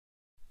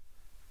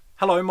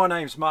Hello, my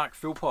name's Mark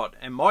Philpott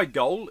and my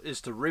goal is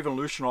to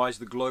revolutionise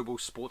the global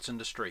sports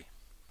industry.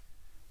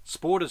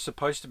 Sport is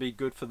supposed to be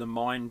good for the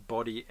mind,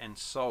 body and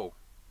soul.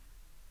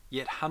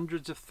 Yet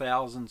hundreds of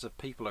thousands of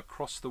people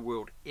across the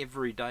world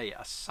every day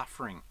are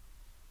suffering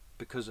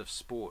because of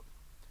sport.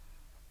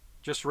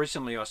 Just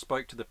recently I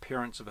spoke to the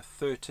parents of a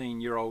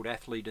 13-year-old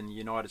athlete in the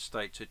United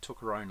States who took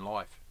her own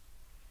life.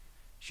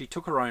 She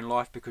took her own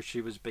life because she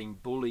was being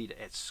bullied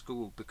at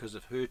school because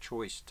of her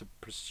choice to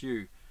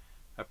pursue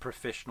a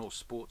professional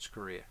sports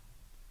career.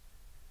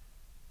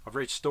 I've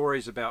read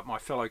stories about my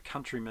fellow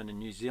countrymen in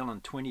New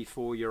Zealand,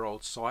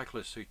 24-year-old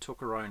cyclist who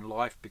took her own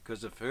life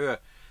because of her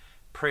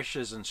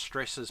pressures and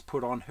stresses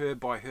put on her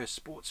by her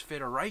sports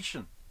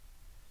federation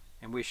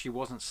and where she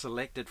wasn't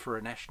selected for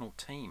a national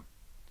team.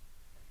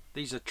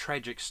 These are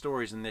tragic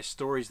stories, and they're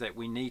stories that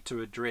we need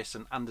to address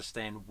and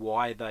understand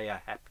why they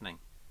are happening.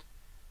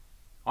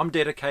 I'm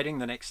dedicating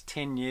the next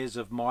 10 years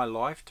of my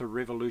life to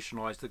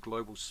revolutionise the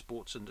global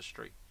sports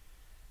industry.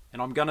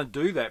 And I'm going to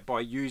do that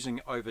by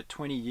using over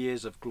 20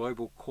 years of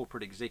global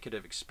corporate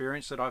executive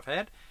experience that I've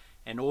had,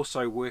 and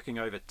also working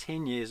over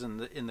 10 years in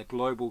the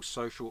global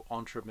social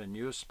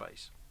entrepreneur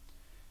space.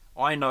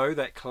 I know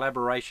that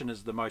collaboration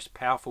is the most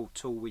powerful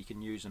tool we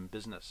can use in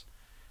business.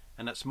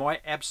 And it's my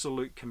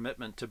absolute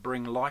commitment to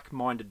bring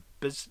like-minded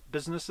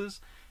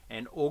businesses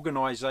and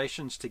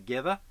organizations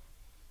together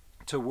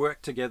to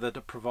work together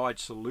to provide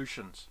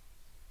solutions.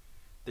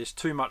 There's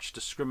too much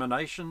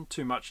discrimination,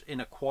 too much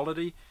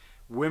inequality.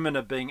 Women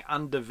are being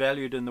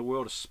undervalued in the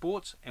world of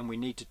sports, and we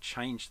need to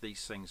change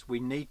these things. We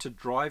need to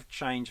drive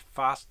change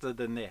faster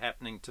than they're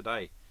happening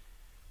today.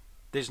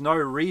 There's no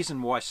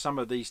reason why some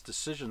of these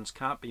decisions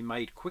can't be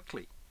made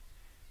quickly.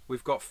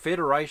 We've got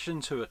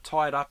federations who are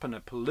tied up in a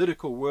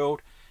political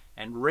world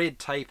and red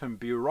tape and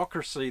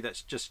bureaucracy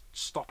that's just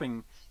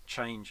stopping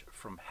change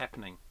from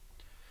happening.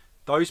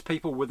 Those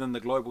people within the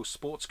global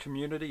sports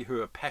community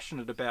who are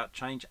passionate about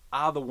change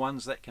are the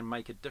ones that can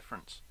make a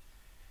difference.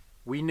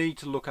 We need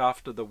to look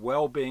after the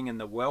well-being and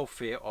the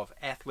welfare of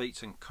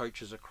athletes and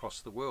coaches across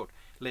the world.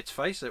 Let's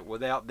face it,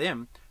 without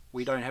them,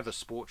 we don't have a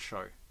sports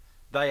show.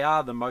 They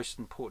are the most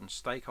important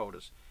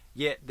stakeholders,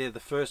 yet they're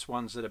the first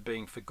ones that are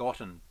being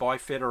forgotten by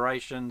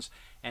federations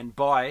and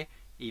by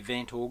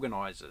event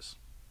organisers.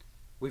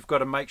 We've got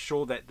to make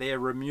sure that their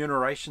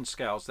remuneration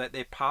scales, that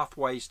their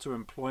pathways to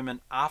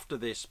employment after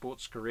their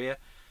sports career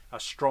are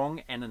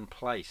strong and in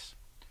place.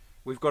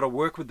 We've got to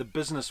work with the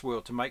business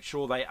world to make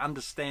sure they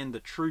understand the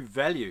true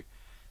value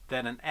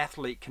that an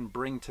athlete can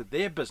bring to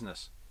their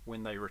business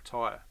when they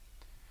retire.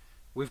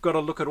 We've got to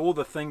look at all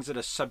the things that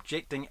are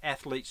subjecting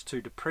athletes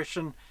to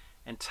depression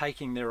and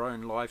taking their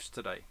own lives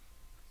today.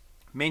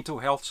 Mental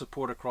health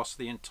support across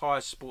the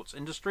entire sports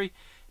industry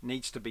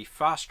needs to be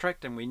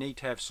fast-tracked, and we need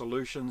to have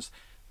solutions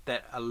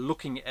that are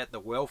looking at the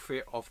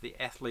welfare of the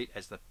athlete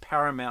as the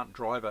paramount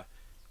driver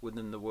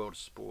within the world of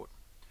sport.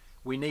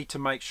 We need to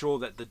make sure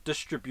that the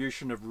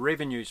distribution of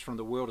revenues from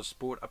the world of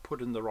sport are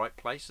put in the right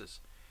places.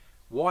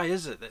 Why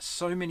is it that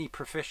so many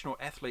professional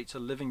athletes are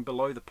living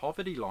below the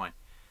poverty line?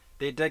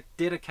 They're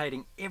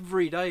dedicating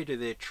every day to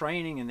their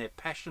training and their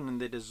passion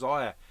and their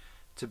desire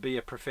to be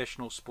a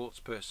professional sports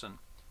person.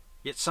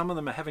 Yet some of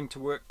them are having to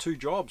work 2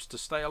 jobs to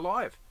stay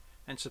alive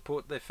and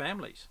support their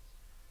families.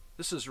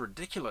 This is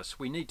ridiculous.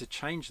 We need to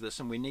change this,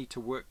 and we need to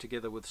work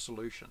together with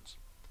solutions.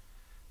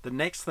 The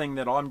next thing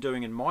that I'm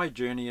doing in my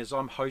journey is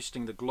I'm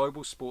hosting the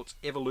Global Sports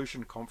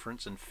Evolution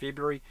Conference in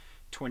February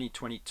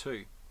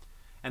 2022.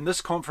 And this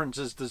conference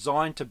is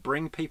designed to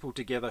bring people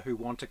together who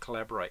want to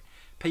collaborate,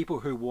 people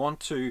who want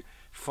to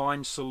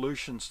find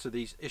solutions to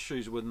these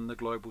issues within the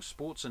global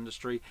sports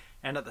industry,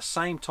 and at the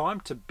same time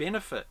to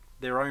benefit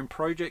their own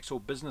projects or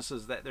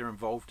businesses that they're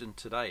involved in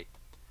today.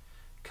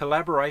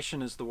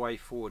 Collaboration is the way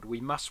forward. We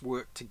must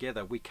work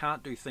together. We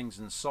can't do things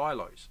in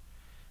silos.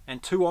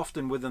 And too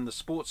often within the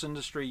sports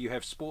industry, you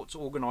have sports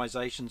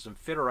organizations and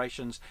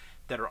federations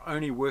that are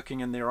only working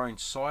in their own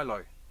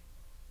silo.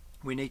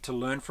 We need to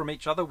learn from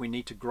each other, we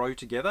need to grow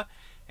together,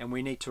 and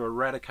we need to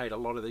eradicate a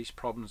lot of these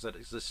problems that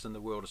exist in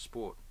the world of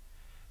sport.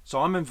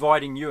 So I'm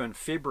inviting you in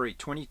February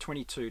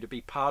 2022 to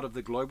be part of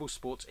the Global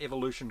Sports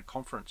Evolution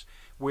Conference,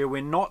 where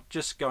we're not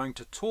just going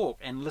to talk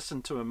and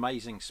listen to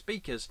amazing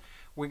speakers.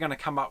 We're going to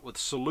come up with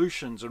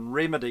solutions and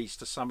remedies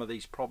to some of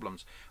these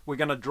problems. We're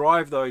going to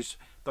drive those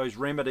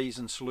remedies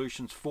and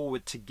solutions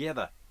forward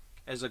together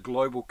as a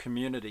global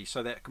community,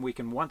 so that we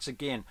can once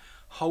again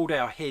hold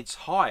our heads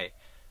high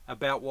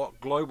about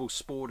what global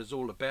sport is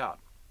all about.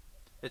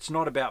 It's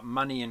not about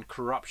money and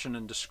corruption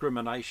and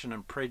discrimination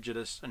and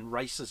prejudice and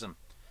racism.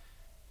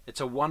 It's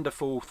a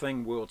wonderful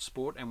thing, world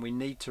sport, and we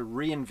need to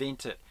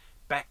reinvent it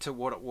back to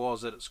what it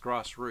was at its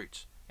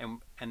grassroots.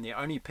 And the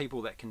only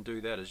people that can do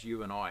that is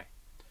you and I.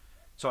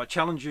 So I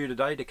challenge you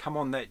today to come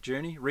on that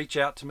journey. Reach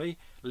out to me.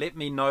 Let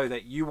me know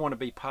that you want to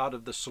be part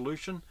of the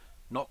solution,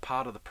 not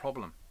part of the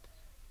problem.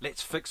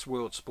 Let's fix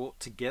world sport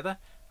together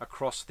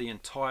across the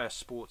entire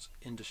sports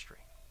industry.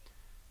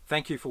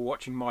 Thank you for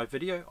watching my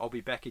video. I'll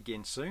be back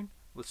again soon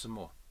with some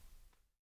more.